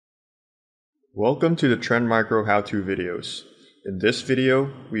Welcome to the Trend Micro how-to videos. In this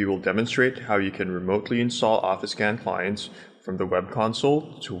video, we will demonstrate how you can remotely install OfficeScan clients from the web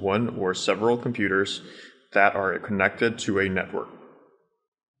console to one or several computers that are connected to a network.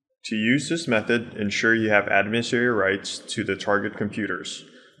 To use this method, ensure you have administrator rights to the target computers.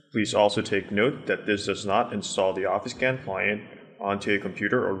 Please also take note that this does not install the OfficeScan client onto a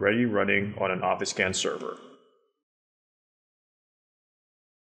computer already running on an OfficeScan server.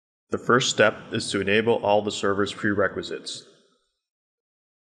 The first step is to enable all the server's prerequisites.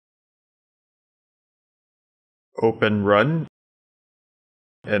 Open Run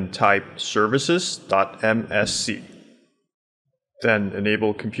and type services.msc. Then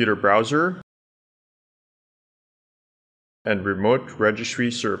enable Computer Browser and Remote Registry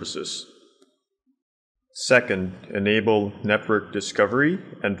Services. Second, enable Network Discovery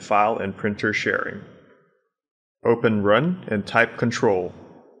and File and Printer Sharing. Open Run and type Control.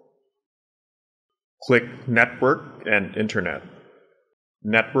 Click Network and Internet.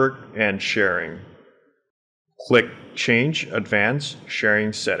 Network and Sharing. Click Change Advanced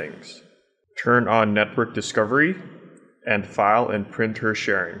Sharing Settings. Turn on Network Discovery and File and Printer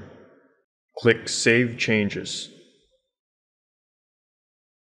Sharing. Click Save Changes.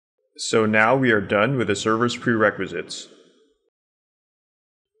 So now we are done with the server's prerequisites.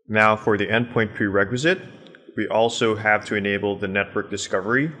 Now for the endpoint prerequisite, we also have to enable the Network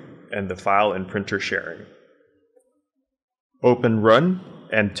Discovery and the File and Printer Sharing. Open Run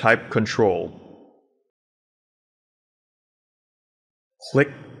and type Control. Click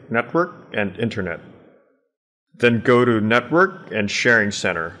Network and Internet. Then go to Network and Sharing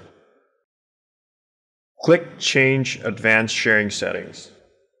Center. Click Change Advanced Sharing Settings.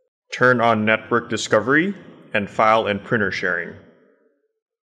 Turn on Network Discovery and File and Printer Sharing.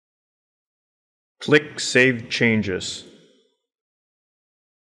 Click Save Changes.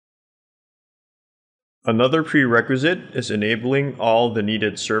 Another prerequisite is enabling all the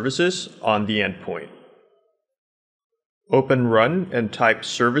needed services on the endpoint. Open Run and type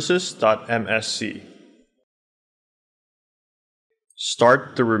services.msc.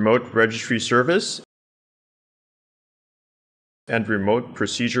 Start the Remote Registry Service and Remote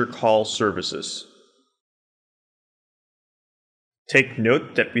Procedure Call Services. Take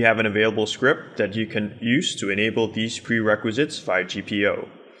note that we have an available script that you can use to enable these prerequisites via GPO.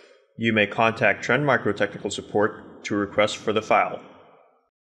 You may contact Trend Micro Technical Support to request for the file.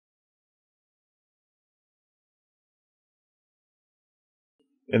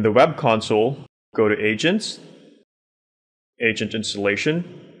 In the web console, go to Agents, Agent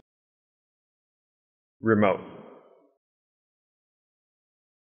Installation, Remote,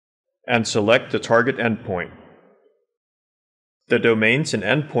 and select the target endpoint. The Domains and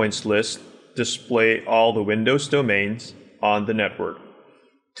Endpoints list display all the Windows domains on the network.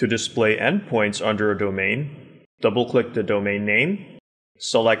 To display endpoints under a domain, double-click the domain name,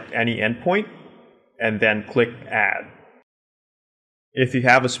 select any endpoint, and then click Add. If you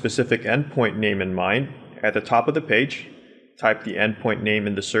have a specific endpoint name in mind, at the top of the page, type the endpoint name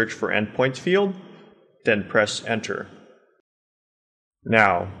in the Search for Endpoints field, then press Enter.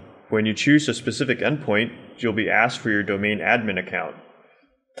 Now, when you choose a specific endpoint, you'll be asked for your domain admin account.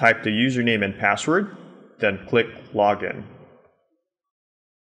 Type the username and password, then click Login.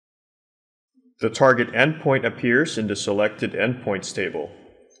 The target endpoint appears in the Selected Endpoints table.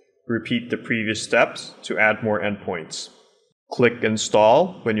 Repeat the previous steps to add more endpoints. Click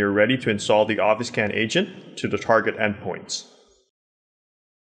Install when you're ready to install the OfficeScan agent to the target endpoints.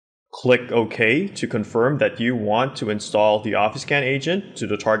 Click OK to confirm that you want to install the OfficeScan agent to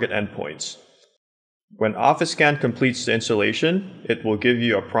the target endpoints. When OfficeScan completes the installation, it will give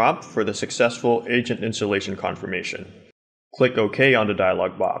you a prompt for the successful agent installation confirmation. Click OK on the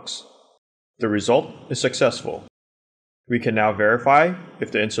dialog box. The result is successful. We can now verify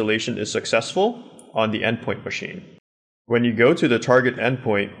if the installation is successful on the endpoint machine. When you go to the target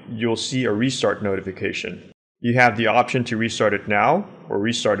endpoint, you'll see a restart notification. You have the option to restart it now or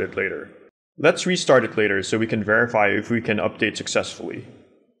restart it later. Let's restart it later so we can verify if we can update successfully.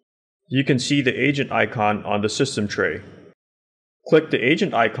 You can see the agent icon on the system tray. Click the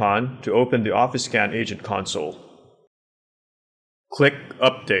agent icon to open the OfficeScan agent console. Click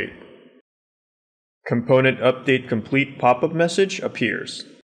Update. Component Update Complete pop-up message appears.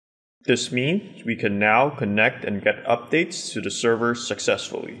 This means we can now connect and get updates to the server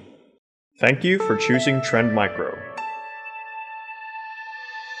successfully. Thank you for choosing Trend Micro.